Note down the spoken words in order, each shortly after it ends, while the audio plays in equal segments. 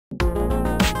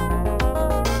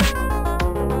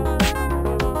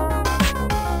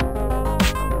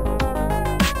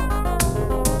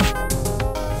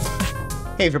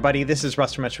Hey everybody, this is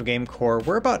Russ from Retro Game Core.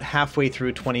 We're about halfway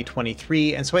through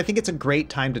 2023, and so I think it's a great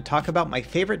time to talk about my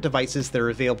favorite devices that are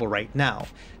available right now.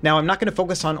 Now, I'm not going to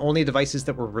focus on only devices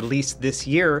that were released this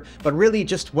year, but really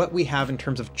just what we have in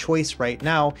terms of choice right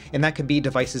now, and that could be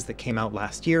devices that came out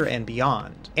last year and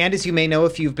beyond. And as you may know,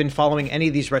 if you've been following any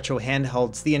of these retro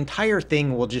handhelds, the entire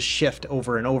thing will just shift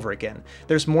over and over again.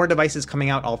 There's more devices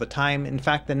coming out all the time. In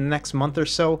fact, in the next month or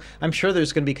so, I'm sure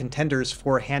there's going to be contenders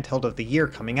for Handheld of the Year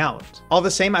coming out. All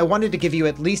the same, I wanted to give you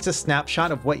at least a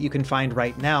snapshot of what you can find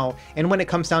right now, and when it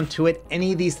comes down to it,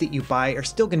 any of these that you buy are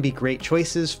still going to be great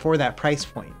choices for that price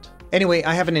point. Anyway,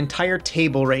 I have an entire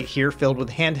table right here filled with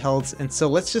handhelds, and so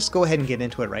let's just go ahead and get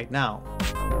into it right now.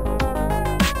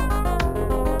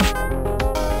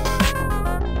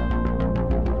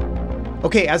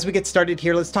 Okay, as we get started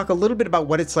here, let's talk a little bit about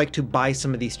what it's like to buy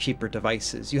some of these cheaper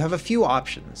devices. You have a few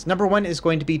options. Number one is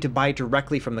going to be to buy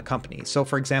directly from the company. So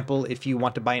for example, if you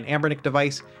want to buy an Anbernic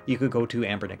device, you could go to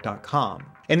anbernic.com.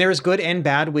 And there is good and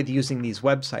bad with using these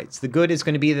websites. The good is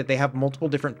going to be that they have multiple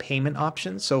different payment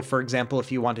options. So for example,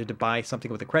 if you wanted to buy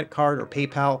something with a credit card or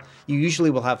PayPal, you usually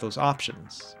will have those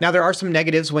options. Now there are some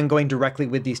negatives when going directly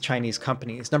with these Chinese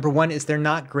companies. Number one is they're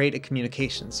not great at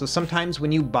communication. So sometimes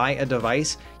when you buy a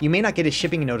device, you may not get a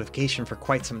shipping notification for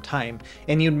quite some time,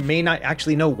 and you may not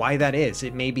actually know why that is.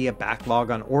 It may be a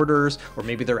backlog on orders, or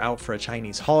maybe they're out for a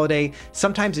Chinese holiday.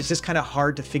 Sometimes it's just kind of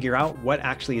hard to figure out what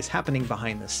actually is happening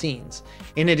behind the scenes.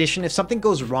 In addition, if something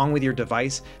goes wrong with your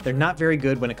device, they're not very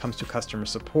good when it comes to customer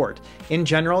support. In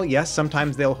general, yes,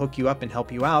 sometimes they'll hook you up and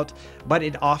help you out, but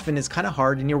it often is kind of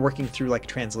hard and you're working through like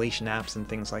translation apps and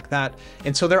things like that.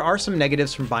 And so there are some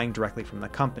negatives from buying directly from the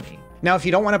company. Now, if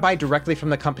you don't want to buy directly from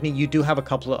the company, you do have a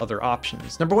couple of other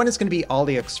options. Number one is going to be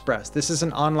AliExpress. This is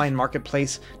an online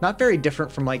marketplace, not very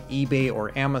different from like eBay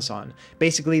or Amazon.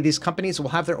 Basically, these companies will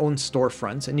have their own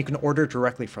storefronts and you can order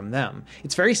directly from them.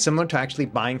 It's very similar to actually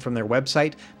buying from their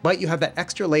website, but you have that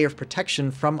extra layer of protection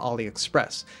from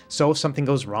AliExpress. So if something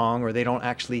goes wrong or they don't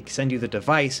actually send you the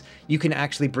device, you can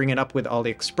actually bring it up with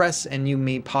AliExpress and you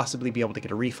may possibly be able to get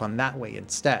a refund that way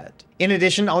instead. In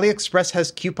addition, AliExpress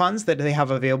has coupons that they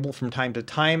have available from time to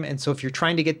time, and so if you're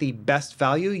trying to get the best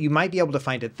value, you might be able to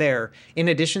find it there. In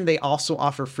addition, they also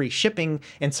offer free shipping,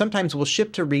 and sometimes will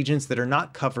ship to regions that are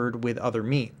not covered with other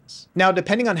means. Now,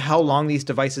 depending on how long these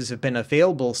devices have been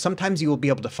available, sometimes you will be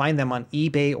able to find them on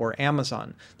eBay or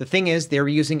Amazon. The thing is, they're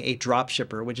using a drop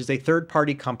shipper, which is a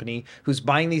third-party company who's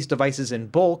buying these devices in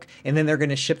bulk, and then they're going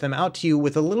to ship them out to you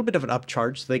with a little bit of an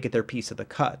upcharge so they get their piece of the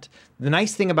cut. The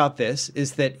nice thing about this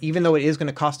is that even though it is going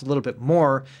to cost a little bit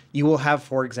more, you will have,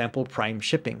 for example, Prime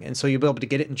shipping. And so you'll be able to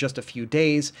get it in just a few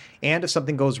days. And if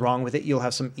something goes wrong with it, you'll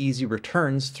have some easy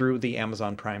returns through the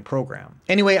Amazon Prime program.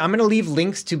 Anyway, I'm going to leave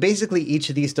links to basically each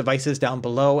of these devices down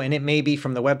below, and it may be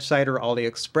from the website or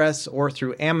AliExpress or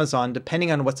through Amazon,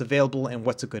 depending on what's available and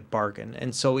what's a good bargain.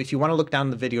 And so if you want to look down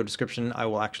in the video description, I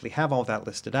will actually have all that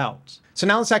listed out. So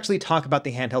now let's actually talk about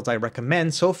the handhelds I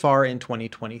recommend so far in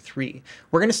 2023.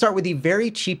 We're going to start with the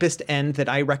very cheapest end that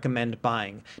I recommend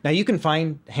buying. Now you can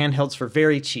find handhelds for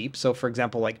very cheap. So for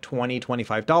example, like $20,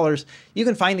 $25, you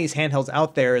can find these handhelds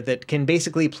out there that can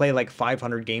basically play like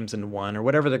 500 games in one or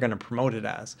whatever they're going to promote it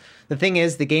as. The thing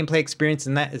is, the gameplay experience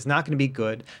in that is not going to be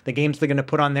good. The games they're going to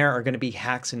put on there are going to be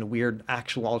hacks and weird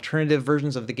actual alternative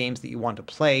versions of the games that you want to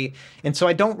play. And so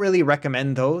I don't really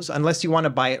recommend those unless you want to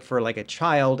buy it for like a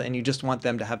child and you just want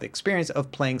them to have the experience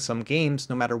of playing some games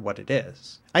no matter what it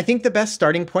is. I think the best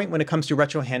starting point when it comes to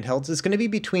retro handhelds is going to be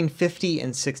between $50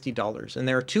 and $60, and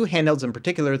there are two handhelds in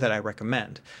particular that I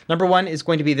recommend. Number one is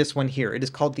going to be this one here. It is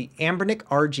called the Anbernic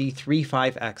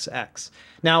RG35XX.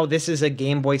 Now, this is a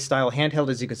Game Boy style handheld.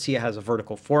 As you can see, it has a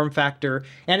vertical form factor,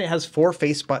 and it has 4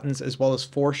 face buttons as well as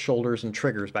 4 shoulders and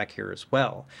triggers back here as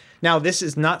well. Now, this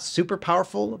is not super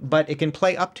powerful, but it can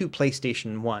play up to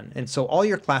PlayStation 1, and so all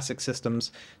your classic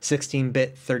systems,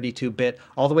 16-bit, 32-bit,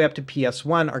 all the way up to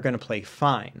PS1 are going to play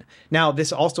fine. Now,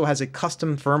 this also has a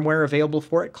custom firmware available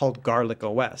for it called Garlic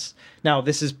OS. Now,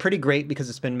 this is pretty great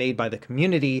because it's been made by the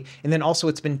community, and then also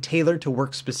it's been tailored to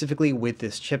work specifically with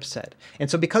this chipset. And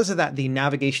so because of that, the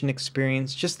navigation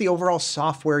experience, just the overall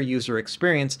software user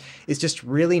experience is just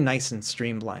really nice and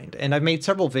streamlined. And I've made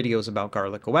several videos about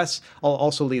Garlic OS. I'll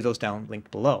also leave those down linked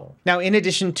below. Now, in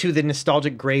addition to the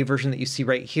nostalgic gray version that you see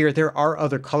right here, there are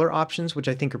other color options, which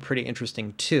I think are pretty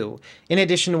interesting too. In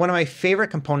addition, one of my favorite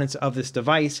components of this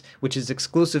device, which is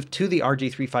exclusive to the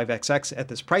RG35XX at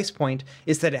this price point,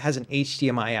 is that it has an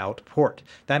HDMI out port.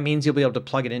 That means you'll be able to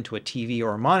plug it into a TV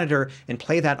or a monitor and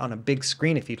play that on a big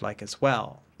screen if you'd like as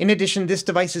well. In addition, this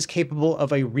device is capable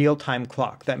of a real-time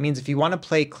clock. That means if you want to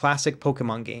play classic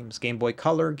Pokemon games, Game Boy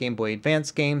Color, Game Boy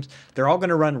Advance games, they're all going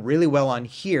to run really well on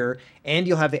here, and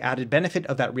you'll have the added benefit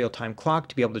of that real-time clock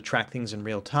to be able to track things in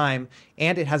real time,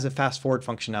 and it has a fast-forward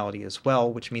functionality as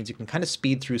well, which means you can kind of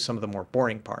speed through some of the more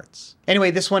boring parts.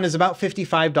 Anyway, this one is about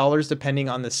 $55 depending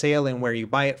on the sale and where you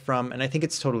buy it from, and I think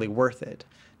it's totally worth it.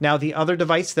 Now, the other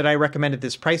device that I recommend at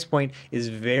this price point is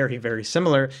very, very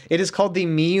similar. It is called the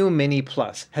Miyoo Mini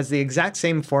Plus. It has the exact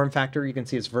same form factor. You can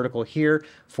see it's vertical here,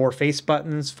 4 face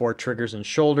buttons, 4 triggers and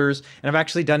shoulders. And I've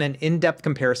actually done an in-depth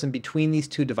comparison between these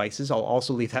two devices. I'll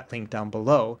also leave that link down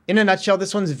below. In a nutshell,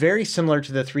 this one's very similar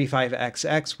to the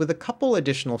 35XX with a couple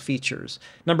additional features.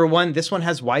 Number one, this one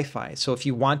has Wi-Fi. So if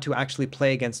you want to actually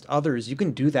play against others, you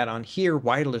can do that on here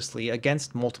wirelessly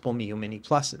against multiple Miyoo Mini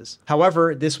Pluses.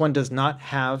 However, this one does not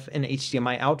have an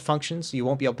HDMI out function, so you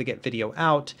won't be able to get video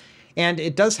out. And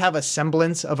it does have a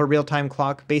semblance of a real-time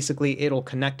clock. Basically, it'll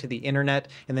connect to the internet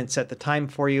and then set the time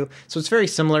for you. So it's very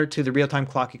similar to the real-time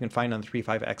clock you can find on the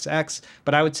 35XX,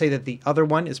 but I would say that the other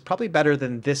one is probably better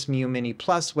than this Miyoo Mini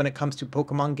Plus when it comes to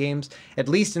Pokemon games, at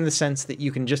least in the sense that you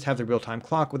can just have the real-time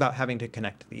clock without having to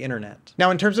connect to the internet.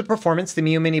 Now, in terms of performance, the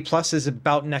Miyoo Mini Plus is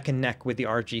about neck and neck with the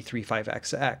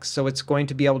RG35XX, so it's going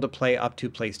to be able to play up to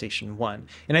PlayStation 1.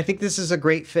 And I think this is a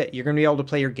great fit. You're going to be able to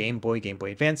play your Game Boy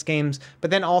Advance games, but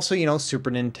then also, Super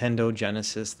Nintendo,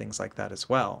 Genesis, things like that as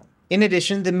well. In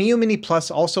addition, the Miyoo Mini Plus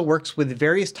also works with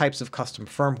various types of custom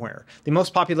firmware. The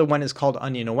most popular one is called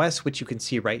Onion OS, which you can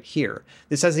see right here.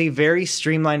 This has a very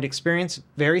streamlined experience,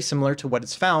 very similar to what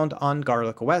is found on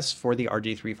Garlic OS for the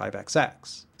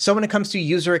RG35XX. So when it comes to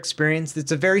user experience,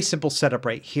 it's a very simple setup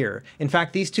right here. In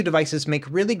fact, these two devices make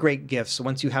really great gifts.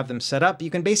 Once you have them set up,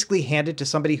 you can basically hand it to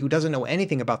somebody who doesn't know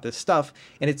anything about this stuff,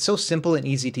 and it's so simple and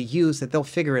easy to use that they'll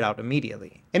figure it out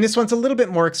immediately. And this one's a little bit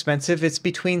more expensive. It's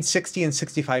between $60 and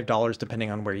 $65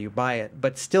 depending on where you buy it,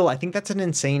 but still, I think that's an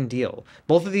insane deal.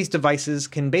 Both of these devices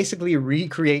can basically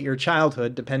recreate your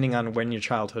childhood depending on when your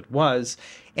childhood was,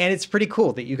 and it's pretty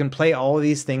cool that you can play all of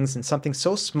these things in something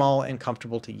so small and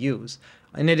comfortable to use.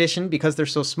 In addition, because they're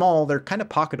so small, they're kind of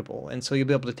pocketable, and so you'll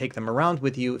be able to take them around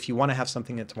with you if you want to have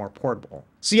something that's more portable.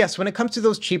 So yes, when it comes to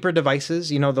those cheaper devices,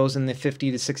 those in the $50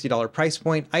 to $60 price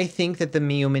point, I think that the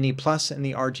Miyoo Mini Plus and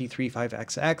the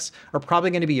RG35XX are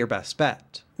probably going to be your best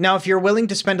bet. Now, if you're willing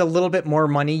to spend a little bit more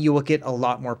money, you will get a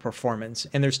lot more performance.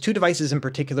 And there's two devices in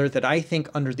particular that I think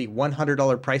under the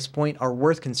 $100 price point are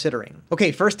worth considering.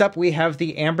 Okay, first up, we have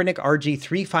the Anbernic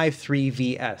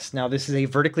RG353VS. Now, this is a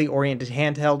vertically oriented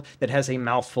handheld that has a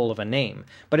mouthful of a name.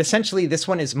 But essentially, this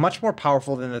one is much more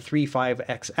powerful than the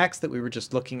 35XX that we were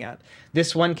just looking at.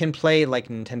 This one can play like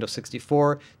Nintendo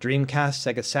 64, Dreamcast,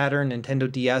 Sega Saturn,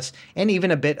 Nintendo DS, and even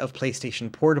a bit of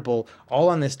PlayStation Portable, all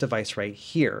on this device right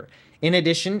here. In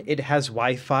addition, it has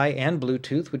Wi-Fi and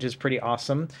Bluetooth, which is pretty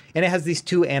awesome, and it has these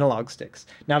 2 analog sticks.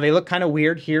 Now, they look kind of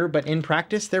weird here, but in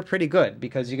practice, they're pretty good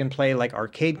because you can play like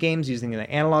arcade games using the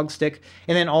analog stick,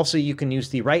 and then also you can use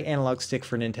the right analog stick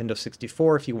for Nintendo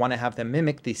 64 if you want to have them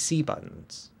mimic the C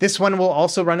buttons. This one will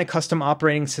also run a custom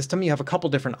operating system. You have a couple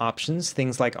different options,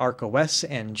 things like Arc OS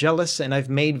and Jealous, and I've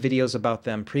made videos about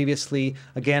them previously.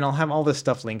 Again, I'll have all this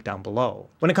stuff linked down below.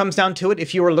 When it comes down to it,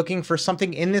 if you are looking for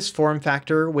something in this form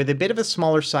factor with a bit of a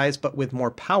smaller size but with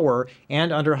more power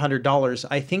and under $100,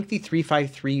 I think the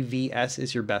 353VS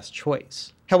is your best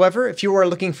choice. However, if you are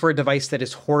looking for a device that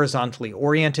is horizontally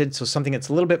oriented, so something that's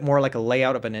a little bit more like a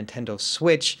layout of a Nintendo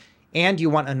Switch, and you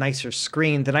want a nicer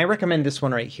screen, then I recommend this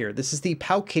one right here. This is the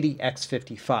Powkiddy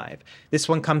X55. This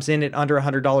one comes in at under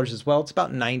 $100 as well. It's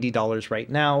about $90 right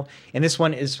now, and this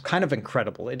one is kind of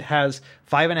incredible. It has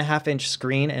 5.5-inch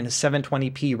screen and a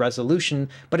 720p resolution,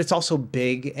 but it's also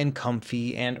big and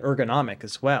comfy and ergonomic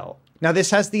as well. Now,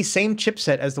 this has the same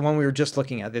chipset as the one we were just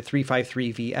looking at, the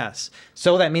 353VS.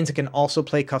 So that means it can also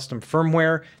play custom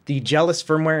firmware. The Jealous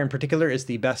firmware in particular is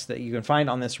the best that you can find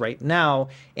on this right now,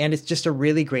 and it's just a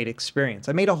really great experience.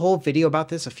 I made a whole video about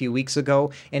this a few weeks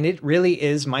ago, and it really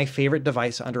is my favorite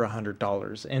device under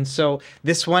 $100. And so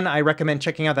this one, I recommend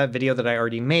checking out that video that I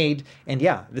already made, and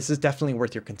yeah, this is definitely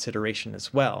worth your consideration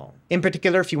as well. In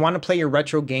particular, if you want to play your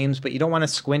retro games, but you don't want to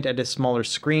squint at a smaller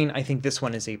screen, I think this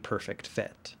one is a perfect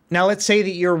fit. Now, let's say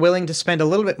that you're willing to spend a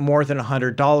little bit more than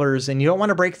 $100 and you don't want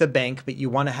to break the bank, but you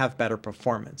want to have better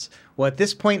performance. Well, at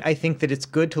this point, I think that it's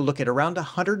good to look at around a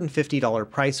 $150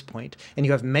 price point, and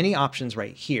you have many options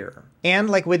right here.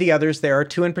 And like with the others, there are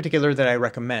two in particular that I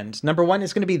recommend. Number one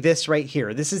is going to be this right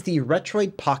here. This is the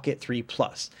Retroid Pocket 3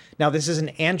 Plus. Now this is an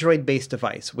Android-based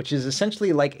device, which is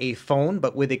essentially like a phone,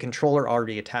 but with a controller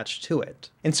already attached to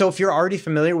it. And so if you're already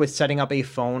familiar with setting up a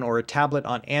phone or a tablet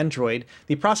on Android,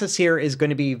 the process here is going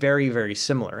to be very, very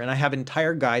similar. And I have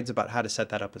entire guides about how to set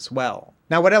that up as well.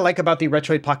 Now what I like about the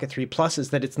Retroid Pocket 3 Plus is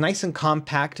that it's nice and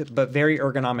compact, but very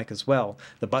ergonomic as well.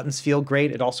 The buttons feel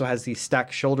great. It also has these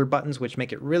stacked shoulder buttons, which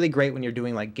make it really great when you're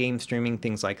doing like game streaming,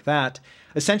 things like that.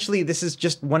 Essentially, this is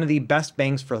just one of the best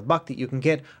bangs for the buck that you can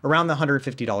get around the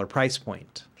 $150 price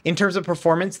point. In terms of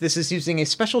performance, this is using a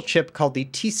special chip called the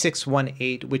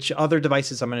T618, which other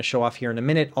devices I'm going to show off here in a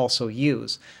minute also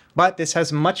use. But this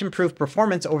has much improved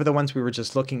performance over the ones we were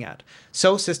just looking at.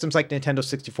 So systems like Nintendo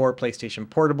 64, PlayStation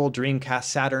Portable, Dreamcast,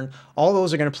 Saturn, all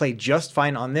those are going to play just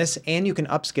fine on this, and you can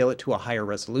upscale it to a higher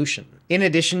resolution. In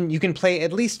addition, you can play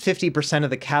at least 50%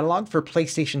 of the catalog for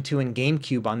PlayStation 2 and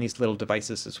GameCube on these little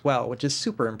devices as well, which is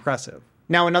super impressive.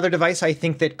 Now, another device I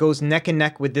think that goes neck and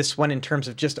neck with this one in terms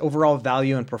of just overall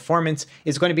value and performance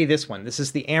is going to be this one. This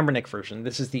is the Anbernic version.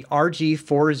 This is the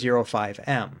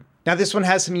RG405M. Now this one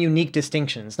has some unique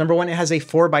distinctions. Number one, it has a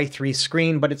 4:3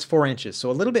 screen, but it's 4 inches, so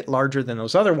a little bit larger than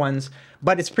those other ones,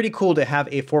 but it's pretty cool to have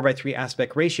a 4:3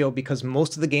 aspect ratio because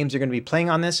most of the games you're going to be playing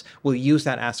on this will use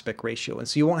that aspect ratio, and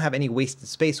so you won't have any wasted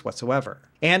space whatsoever.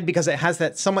 And because it has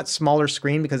that somewhat smaller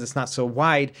screen because it's not so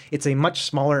wide, it's a much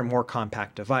smaller and more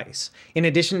compact device. In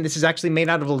addition, this is actually made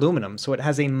out of aluminum, so it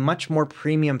has a much more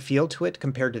premium feel to it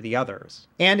compared to the others.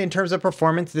 And in terms of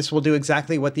performance, this will do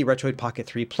exactly what the Retroid Pocket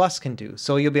 3 Plus can do,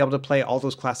 so you'll be able to play all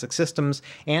those classic systems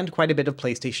and quite a bit of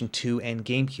PlayStation 2 and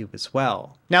GameCube as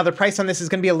well. Now the price on this is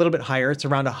going to be a little bit higher. It's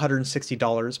around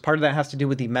 $160. Part of that has to do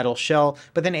with the metal shell,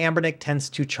 but then Anbernic tends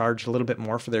to charge a little bit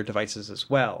more for their devices as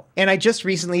well. And I just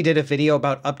recently did a video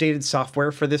about updated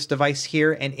software for this device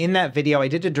here, and in that video I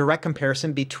did a direct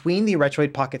comparison between the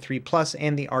Retroid Pocket 3 Plus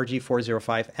and the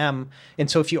RG405M,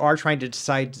 and so if you are trying to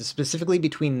decide specifically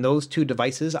between those two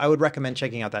devices, I would recommend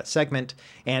checking out that segment,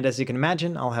 and as you can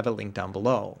imagine, I'll have a link down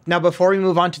below. Now before we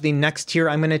move on to the next tier,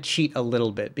 I'm going to cheat a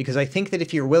little bit, because I think that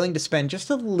if you're willing to spend just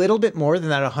a little bit more than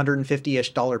that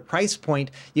 $150-ish price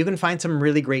point, you can find some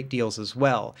really great deals as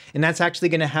well. And that's actually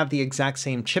going to have the exact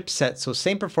same chipset, so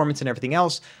same performance and everything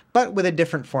else, but with a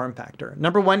different form factor.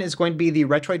 Number one is going to be the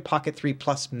Retroid Pocket 3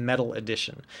 Plus Metal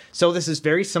Edition. So this is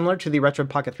very similar to the Retroid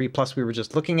Pocket 3 Plus we were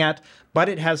just looking at, but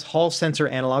it has Hall sensor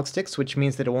analog sticks, which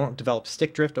means that it won't develop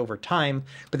stick drift over time,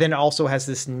 but then it also has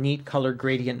this neat color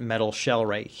gradient metal shell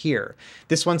right here.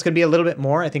 This one's going to be a little bit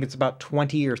more. I think it's about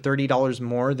 $20 or $30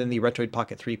 more than the Retroid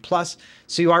Pocket 3 Plus,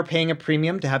 so you are paying a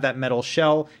premium to have that metal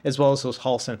shell as well as those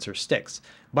Hall sensor sticks.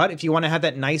 But if you want to have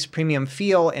that nice premium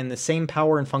feel and the same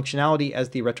power and functionality as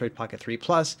the Retroid Pocket 3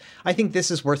 Plus, I think this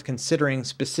is worth considering,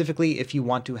 specifically if you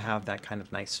want to have that kind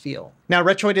of nice feel. Now,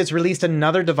 Retroid has released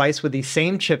another device with the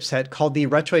same chipset called the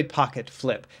Retroid Pocket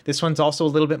Flip. This one's also a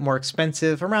little bit more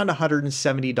expensive, around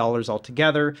 $170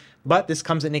 altogether, but this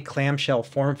comes in a clamshell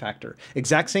form factor.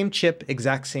 Exact same chip,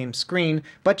 exact same screen,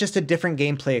 but just a different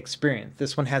gameplay experience.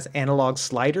 This one has analog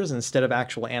sliders instead of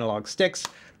actual analog sticks,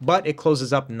 but it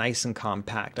closes up nice and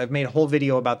compact. I've made a whole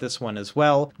video about this one as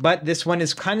well, but this one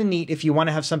is kind of neat if you want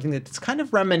to have something that's kind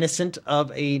of reminiscent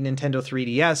of a Nintendo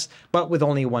 3DS, but with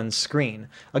only one screen.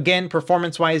 Again,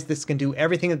 performance-wise, this can do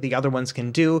everything that the other ones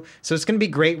can do, so it's going to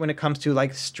be great when it comes to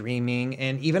like streaming,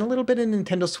 and even a little bit of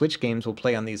Nintendo Switch games will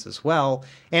play on these as well,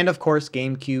 and of course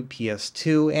GameCube,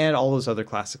 PS2, and all those other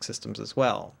classic systems as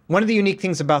well. One of the unique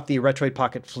things about the Retroid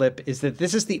Pocket Flip is that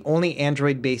this is the only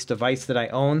Android-based device that I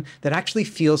own that actually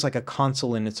feels like a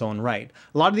console in its own right.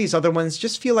 A lot of these other ones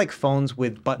just feel like phones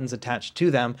with buttons attached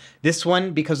to them. This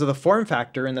one, because of the form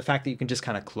factor and the fact that you can just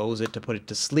kind of close it to put it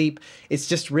to sleep, it's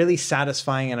just really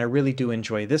satisfying, and I really do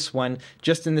enjoy this one,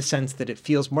 just in the sense that it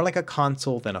feels more like a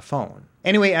console than a phone.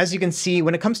 Anyway, as you can see,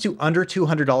 when it comes to under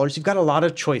 $200, you've got a lot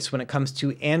of choice when it comes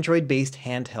to Android-based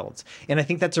handhelds. And I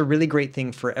think that's a really great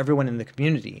thing for everyone in the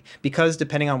community, because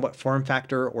depending on what form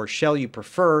factor or shell you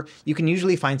prefer, you can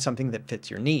usually find something that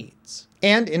fits your needs.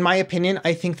 And in my opinion,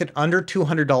 I think that under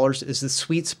 $200 is the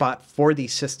sweet spot for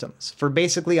these systems. For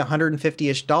basically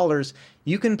 $150-ish,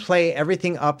 you can play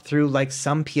everything up through like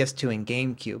some PS2 and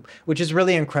GameCube, which is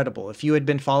really incredible. If you had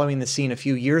been following the scene a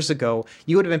few years ago,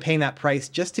 you would have been paying that price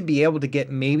just to be able to get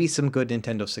maybe some good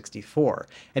Nintendo 64.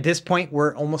 At this point,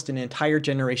 we're almost an entire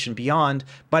generation beyond,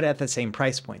 but at the same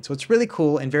price point. So it's really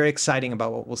cool and very exciting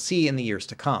about what we'll see in the years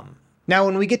to come. Now,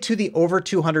 when we get to the over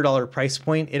 $200 price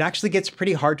point, it actually gets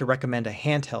pretty hard to recommend a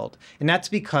handheld. And that's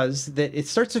because it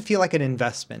starts to feel like an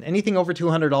investment. Anything over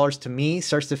 $200 to me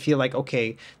starts to feel like,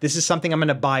 okay, this is something I'm going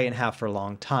to buy and have for a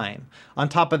long time. On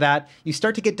top of that, you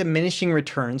start to get diminishing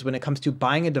returns when it comes to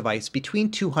buying a device between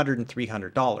 $200 and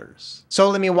 $300. So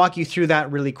let me walk you through that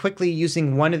really quickly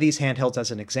using one of these handhelds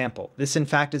as an example. This, in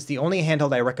fact, is the only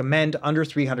handheld I recommend under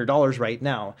 $300 right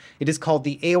now. It is called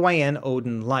the AYN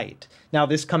Odin Lite. Now,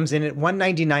 this comes in at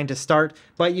 $199 to start,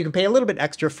 but you can pay a little bit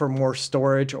extra for more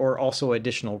storage or also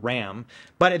additional RAM.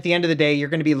 But at the end of the day, you're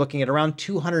going to be looking at around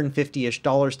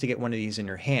 $250-ish to get one of these in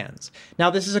your hands. Now,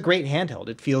 this is a great handheld.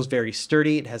 It feels very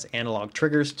sturdy. It has analog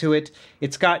triggers to it.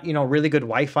 It's got, really good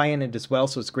Wi-Fi in it as well,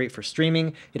 so it's great for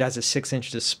streaming. It has a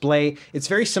 6-inch display. It's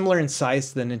very similar in size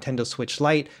to the Nintendo Switch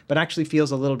Lite, but actually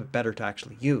feels a little bit better to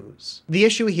actually use. The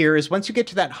issue here is once you get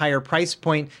to that higher price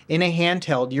point in a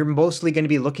handheld, you're mostly going to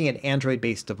be looking at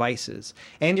Android-based devices,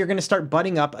 and you're going to start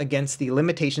butting up against the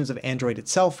limitations of Android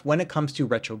itself when it comes to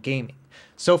retro gaming.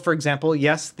 So for example,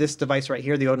 yes, this device right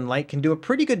here, the Odin Lite, can do a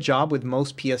pretty good job with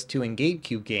most PS2 and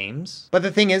GameCube games. But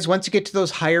the thing is, once you get to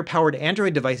those higher powered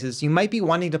Android devices, you might be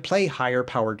wanting to play higher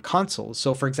powered consoles.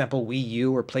 So for example, Wii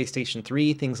U or PlayStation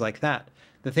 3, things like that.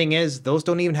 The thing is, those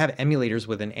don't even have emulators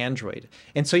within Android.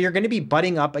 And so you're going to be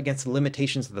butting up against the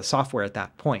limitations of the software at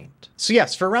that point. So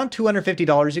yes, for around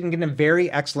 $250, you can get a very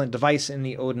excellent device in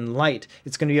the Odin Lite.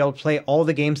 It's going to be able to play all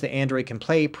the games that Android can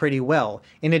play pretty well.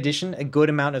 In addition, a good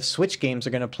amount of Switch games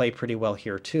are going to play pretty well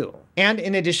here too. And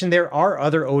in addition, there are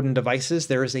other Odin devices.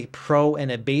 There is a Pro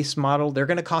and a base model. They're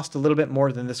going to cost a little bit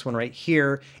more than this one right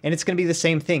here. And it's going to be the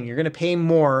same thing. You're going to pay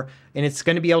more, and it's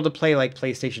going to be able to play like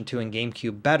PlayStation 2 and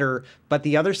GameCube better, but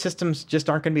the other systems just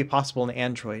aren't going to be possible in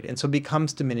Android, and so it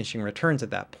becomes diminishing returns at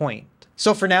that point.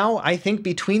 So for now, I think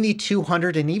between the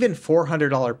 $200 and even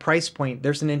 $400 price point,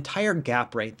 there's an entire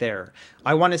gap right there.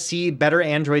 I want to see better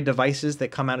Android devices that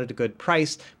come out at a good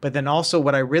price, but then also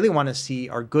what I really want to see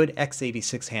are good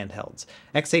x86 handhelds.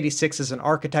 x86 is an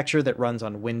architecture that runs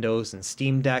on Windows and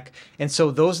Steam Deck, and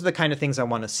so those are the kind of things I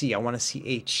want to see. I want to see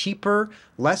a cheaper,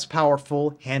 less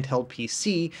powerful handheld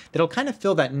PC that'll kind of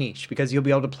fill that niche, because you'll be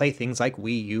able to play things like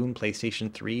Wii U and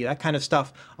PlayStation 3, that kind of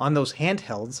stuff on those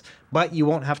handhelds, but you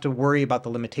won't have to worry about the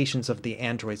limitations of the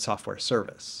Android software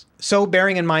service. So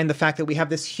bearing in mind the fact that we have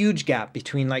this huge gap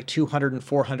between like $200 and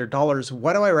 $400,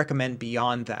 what do I recommend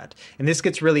beyond that? And this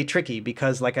gets really tricky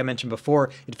because, like I mentioned before,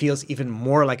 it feels even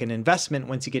more like an investment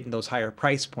once you get in those higher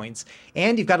price points.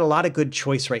 And you've got a lot of good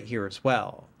choice right here as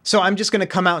well. So I'm just going to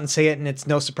come out and say it, and it's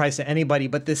no surprise to anybody,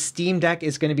 but this Steam Deck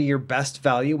is going to be your best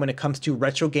value when it comes to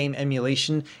retro game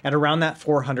emulation at around that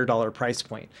 $400 price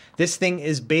point. This thing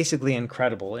is basically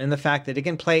incredible in the fact that it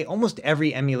can play almost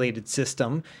every emulated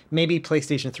system. Maybe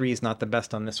PlayStation 3 is not the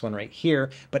best on this one right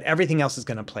here, but everything else is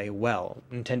going to play well.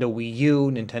 Nintendo Wii U,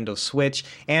 Nintendo Switch,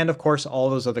 and of course all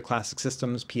those other classic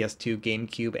systems, PS2,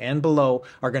 GameCube, and below,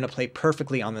 are going to play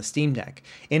perfectly on the Steam Deck.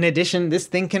 In addition, this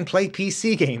thing can play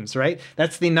PC games, right?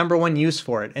 That's the number one use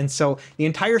for it. And so the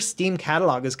entire Steam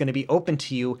catalog is going to be open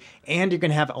to you, and you're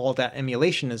going to have all that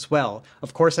emulation as well.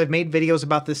 Of course, I've made videos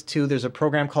about this too. There's a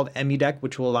program called EmuDeck,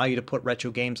 which will allow you to put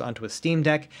retro games onto a Steam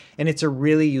Deck, and it's a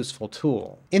really useful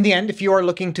tool. In the end, if you are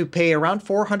looking to pay around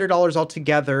 $400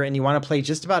 altogether and you want to play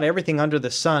just about everything under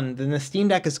the sun, then the Steam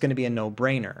Deck is going to be a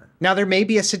no-brainer. Now, there may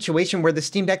be a situation where the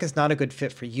Steam Deck is not a good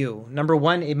fit for you. Number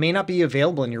one, it may not be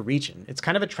available in your region. It's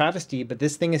kind of a travesty, but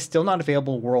this thing is still not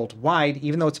available worldwide,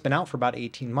 even though it's been out for about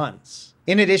 18 months.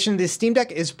 In addition, the Steam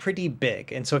Deck is pretty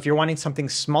big, and so if you're wanting something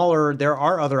smaller, there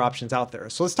are other options out there.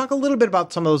 So let's talk a little bit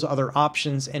about some of those other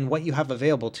options and what you have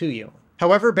available to you.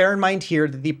 However, bear in mind here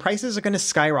that the prices are going to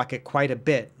skyrocket quite a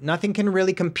bit. Nothing can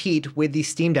really compete with the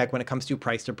Steam Deck when it comes to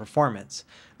price to performance.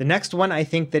 The next one I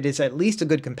think that is at least a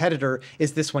good competitor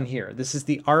is this one here. This is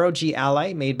the ROG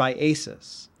Ally made by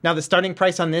Asus. Now, the starting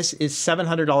price on this is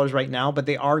 $700 right now, but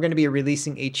they are going to be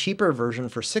releasing a cheaper version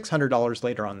for $600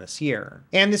 later on this year.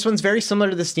 And this one's very similar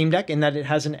to the Steam Deck in that it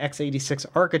has an x86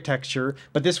 architecture,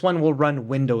 but this one will run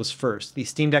Windows first. The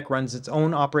Steam Deck runs its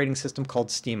own operating system called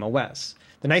SteamOS.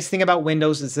 The nice thing about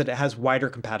Windows is that it has wider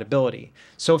compatibility.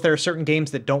 So if there are certain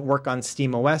games that don't work on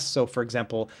SteamOS, so for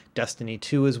example, Destiny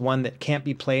 2 is one that can't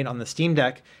be played on the Steam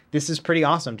Deck, this is pretty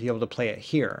awesome to be able to play it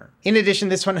here. In addition,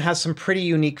 this one has some pretty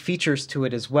unique features to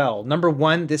it as well. Number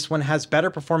one, this one has better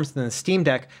performance than the Steam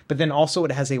Deck, but then also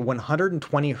it has a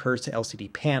 120 Hz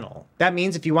LCD panel. That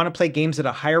means if you want to play games at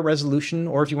a higher resolution,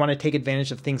 or if you want to take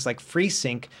advantage of things like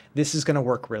FreeSync, this is going to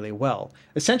work really well.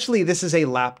 Essentially, this is a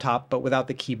laptop, but without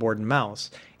the keyboard and mouse,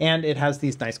 and it has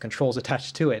these nice controls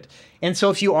attached to it. And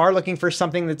so if you are looking for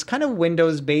something that's kind of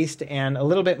Windows based and a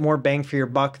little bit more bang for your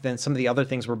buck than some of the other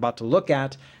things we're about to look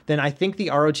at, then I think the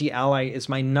ROG Ally is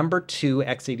my number 2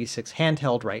 x86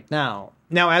 handheld right now.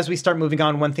 Now, as we start moving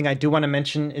on, one thing I do want to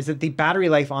mention is that the battery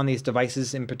life on these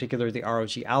devices, in particular the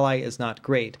ROG Ally, is not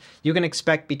great. You can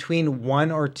expect between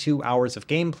 1 or 2 hours of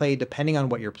gameplay depending on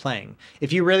what you're playing.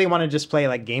 If you really want to just play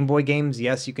like Game Boy games,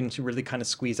 yes, you can really kind of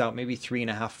squeeze out maybe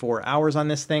 3.5, 4 hours on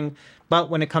this thing. But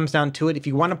when it comes down to it, if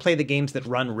you want to play the games that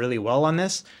run really well on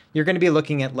this, you're going to be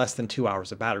looking at less than 2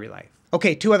 hours of battery life.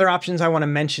 Okay, 2 other options I want to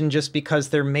mention just because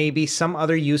there may be some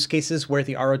other use cases where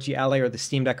the ROG Ally or the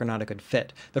Steam Deck are not a good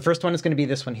fit. The first one is going to be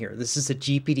this one here. This is a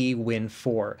GPD Win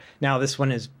 4. Now, this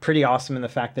one is pretty awesome in the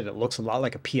fact that it looks a lot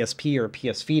like a PSP or a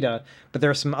PS Vita, but there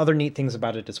are some other neat things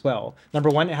about it as well. Number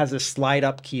one, it has this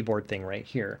slide-up keyboard thing right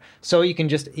here. So you can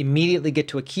just immediately get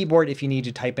to a keyboard if you need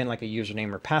to type in like a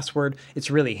username or password.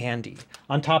 It's really handy.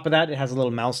 On top of that, it has a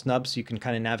little mouse nub so you can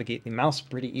kind of navigate the mouse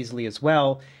pretty easily as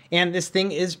well. And this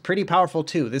thing is pretty powerful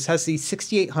too. This has the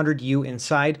 6800U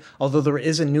inside, although there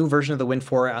is a new version of the Win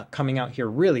 4 coming out here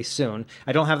really soon.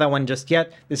 I don't have that one just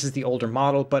yet. This is the older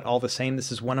model, but all the same, this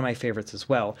is one of my favorites as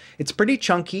well. It's pretty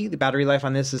chunky. The battery life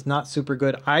on this is not super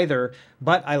good either,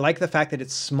 but I like the fact that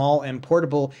it's small and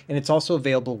portable, and it's also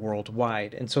available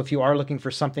worldwide. And so if you are looking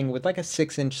for something with like a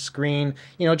 6-inch screen,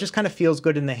 you know, it just kind of feels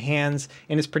good in the hands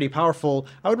and is pretty powerful,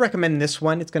 I would recommend this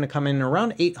one. It's going to come in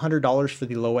around $800 for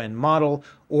the low-end model,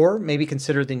 or maybe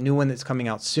consider the new one that's coming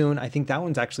out soon. I think that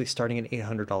one's actually starting at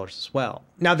 $800 as well.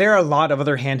 Now, there are a lot of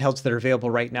other handhelds that are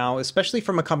available right now, especially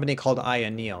from a company called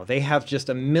Aya Neo. They have just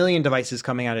a million devices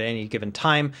coming out at any given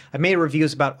time. I've made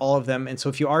reviews about all of them, and so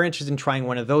if you are interested in trying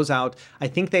one of those out, I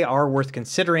think they are worth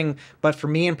considering. But for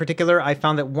me in particular, I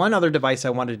found that one other device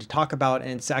I wanted to talk about,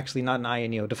 and it's actually not an Aya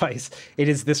Neo device. It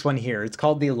is this one here. It's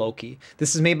called the Loki.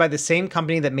 This is made by the same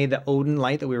company that made the Odin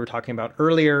Light that we were talking about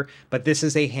earlier, but this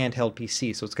is a handheld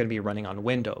PC, so it's going to be running on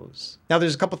Windows. Now,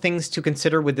 there's a couple things to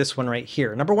consider with this one right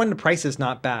here. Number one, the price is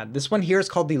not bad. This one here is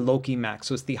called the Loki Max,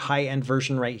 so it's the high-end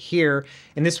version right here,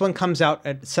 and this one comes out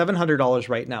at $700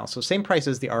 right now, so same price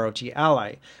as the ROG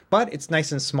Ally, but it's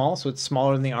nice and small, so it's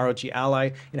smaller than the ROG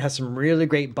Ally. It has some really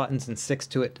great buttons and sticks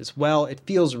to it as well. It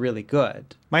feels really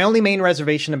good. My only main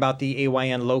reservation about the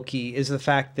AYN Loki is the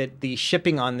fact that the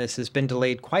shipping on this has been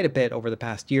delayed quite a bit over the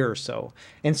past year or so.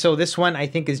 And so this one I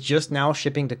think is just now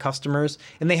shipping to customers,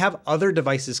 and they have other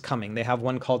devices coming. They have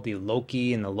one called the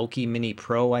Loki and the Loki Mini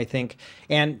Pro, I think.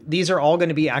 And these are all going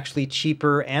to be actually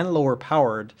cheaper and lower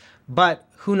powered, but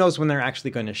who knows when they're actually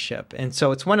going to ship. And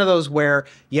so it's one of those where,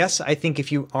 yes, I think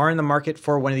if you are in the market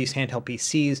for one of these handheld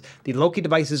PCs, the Loki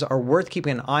devices are worth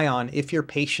keeping an eye on if you're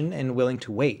patient and willing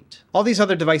to wait. All these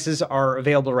other devices are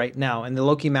available right now, and the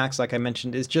Loki Max, like I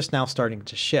mentioned, is just now starting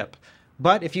to ship.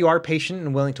 But if you are patient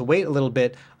and willing to wait a little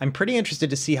bit, I'm pretty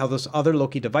interested to see how those other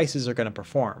Loki devices are going to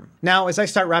perform. Now, as I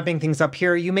start wrapping things up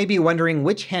here, you may be wondering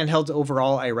which handhelds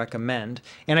overall I recommend.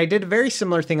 And I did a very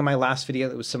similar thing in my last video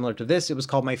that was similar to this. It was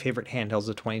called my favorite handhelds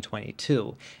of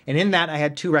 2022. And in that, I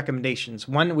had 2 recommendations.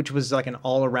 One, which was like an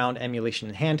all-around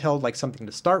emulation handheld, like something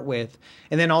to start with.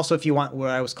 And then also if you want what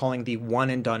I was calling the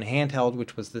one-and-done handheld,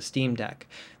 which was the Steam Deck.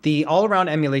 The all-around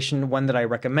emulation one that I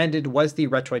recommended was the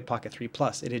Retroid Pocket 3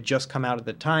 Plus. It had just come out at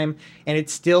the time, and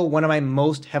it's still one of my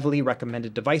most heavily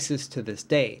recommended devices to this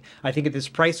day. I think at this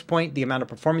price point, the amount of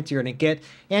performance you're going to get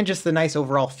and just the nice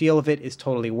overall feel of it is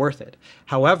totally worth it.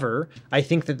 However, I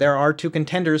think that there are 2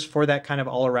 contenders for that kind of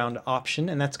all-around option,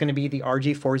 and that's going to be the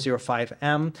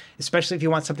RG405M, especially if you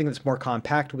want something that's more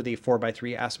compact with a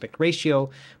 4:3 aspect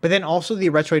ratio, but then also the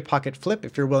Retroid Pocket Flip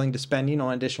if you're willing to spend, you know,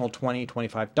 an additional $20,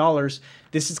 $25.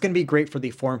 This is going to be great for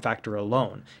the form factor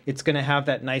alone. It's going to have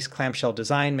that nice clamshell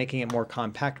design, making it more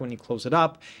compact when you close it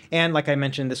up. And like I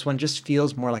mentioned, this one just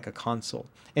feels more like a console.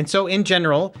 And so in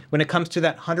general, when it comes to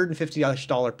that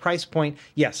 $150 price point,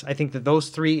 yes, I think that those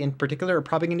 3 in particular are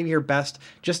probably going to be your best,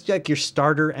 just like your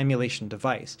starter emulation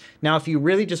device. Now, if you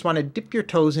really just want to dip your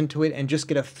toes into it and just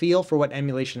get a feel for what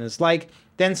emulation is like,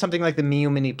 then something like the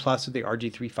Miyoo Mini Plus or the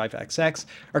RG35XX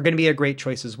are going to be a great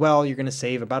choice as well. You're going to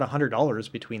save about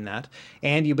 $100 between that,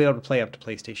 and you'll be able to play up to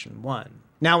PlayStation 1.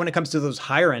 Now, when it comes to those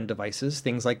higher end devices,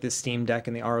 things like the Steam Deck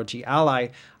and the ROG Ally,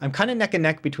 I'm kind of neck and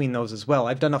neck between those as well.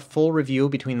 I've done a full review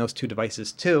between those two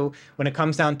devices too. When it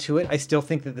comes down to it, I still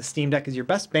think that the Steam Deck is your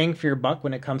best bang for your buck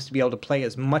when it comes to be able to play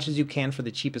as much as you can for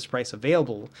the cheapest price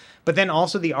available. But then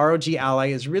also the ROG Ally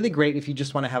is really great if you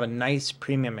just want to have a nice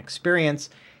premium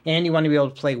experience and you want to be able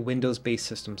to play Windows-based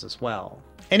systems as well.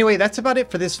 Anyway, that's about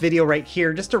it for this video right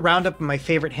here. Just a roundup of my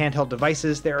favorite handheld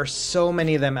devices. There are so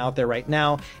many of them out there right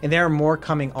now, and there are more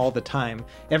coming all the time.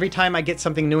 Every time I get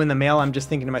something new in the mail, I'm just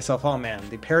thinking to myself, oh man,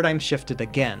 the paradigm shifted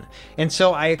again. And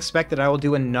so I expect that I will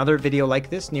do another video like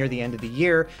this near the end of the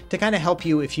year to kind of help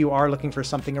you if you are looking for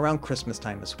something around Christmas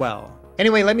time as well.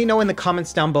 Anyway, let me know in the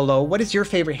comments down below, what is your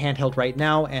favorite handheld right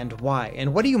now and why?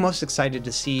 And what are you most excited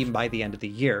to see by the end of the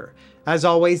year? As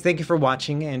always, thank you for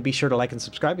watching, and be sure to like and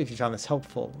subscribe if you found this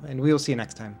helpful, and we will see you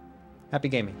next time. Happy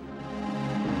gaming.